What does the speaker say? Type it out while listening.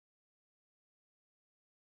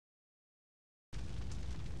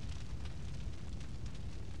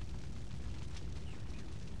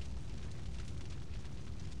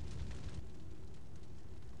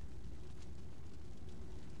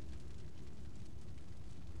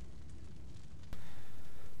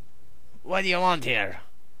what do you want here?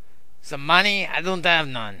 Some money? I don't have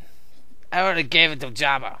none. I already gave it to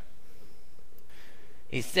Jabba.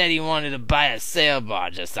 He said he wanted to buy a sail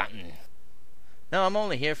barge or something. No, I'm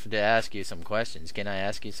only here to ask you some questions. Can I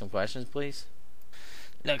ask you some questions, please?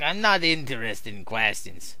 Look, I'm not interested in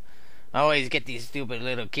questions. I always get these stupid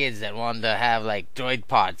little kids that want to have, like, droid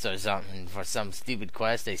parts or something for some stupid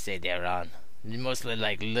quest they say they're on. They're mostly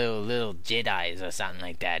like little Jedis or something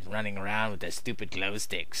like that, running around with their stupid glow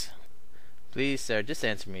sticks. Please, sir, just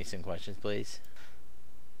answer me some questions, please.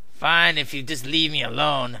 Fine, if you just leave me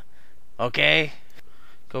alone. Okay?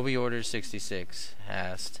 Kobe Order 66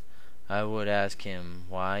 asked, I would ask him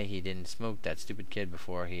why he didn't smoke that stupid kid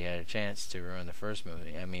before he had a chance to ruin the first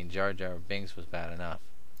movie. I mean, Jar Jar Binks was bad enough.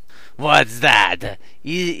 What's that?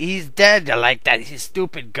 He's dead like that, his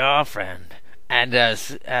stupid girlfriend. And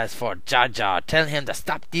as for Jar Jar, tell him to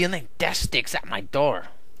stop dealing death sticks at my door.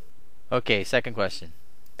 Okay, second question.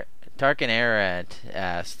 Tarkin Arat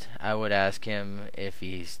asked, I would ask him if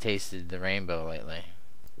he's tasted the rainbow lately.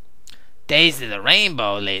 Tasted the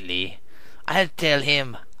rainbow lately? I'll tell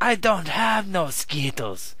him, I don't have no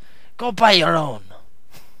Skittles. Go buy your own.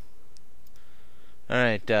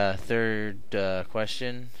 Alright, third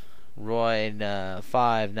question.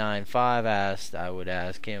 Roy595 asked, I would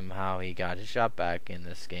ask him how he got his shot back in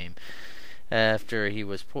this game after he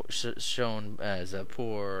was shown as a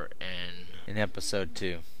poor in episode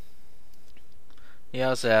 2. He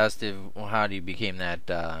also asked how he became that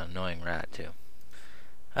annoying rat too.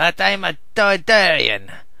 That I'm a Toydarian.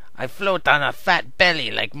 I float on a fat belly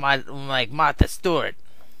like Martha Stewart.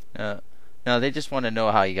 No, they just want to know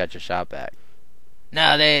how you got your shot back.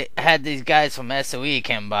 No, they had these guys from SOE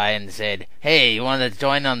come by and said, hey, you want to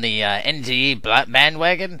join on the NGE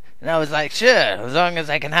bandwagon? And I was like, sure, as long as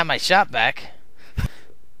I can have my shot back.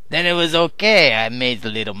 Then it was okay. I made a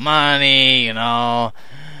little money, you know.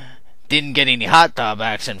 Didn't get any hot tub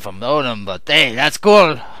action from Odom, but hey, that's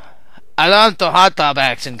cool. I want to hot tub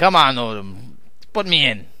action. Come on, Odom. Put me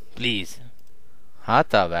in, please. Hot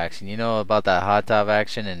tub action? You know about that hot tub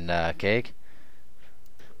action in Cake?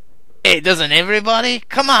 Hey, doesn't everybody?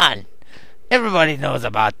 Come on. Everybody knows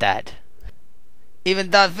about that. Even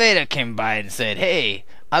Darth Vader came by and said, hey,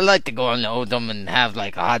 I'd like to go on the Odom and have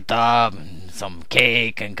like a hot tub and some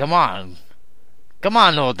cake, and come on. Come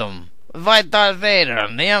on, Odom. Invite Darth Vader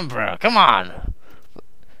and the Emperor. Come on.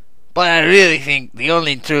 But I really think the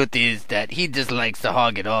only truth is that he just likes to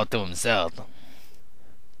hog it all to himself.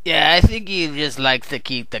 Yeah, I think he just likes to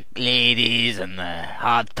keep the ladies and the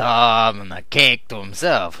hot tub and the cake to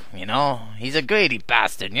himself, you know? He's a greedy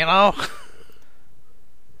bastard, you know?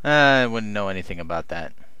 I wouldn't know anything about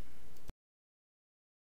that.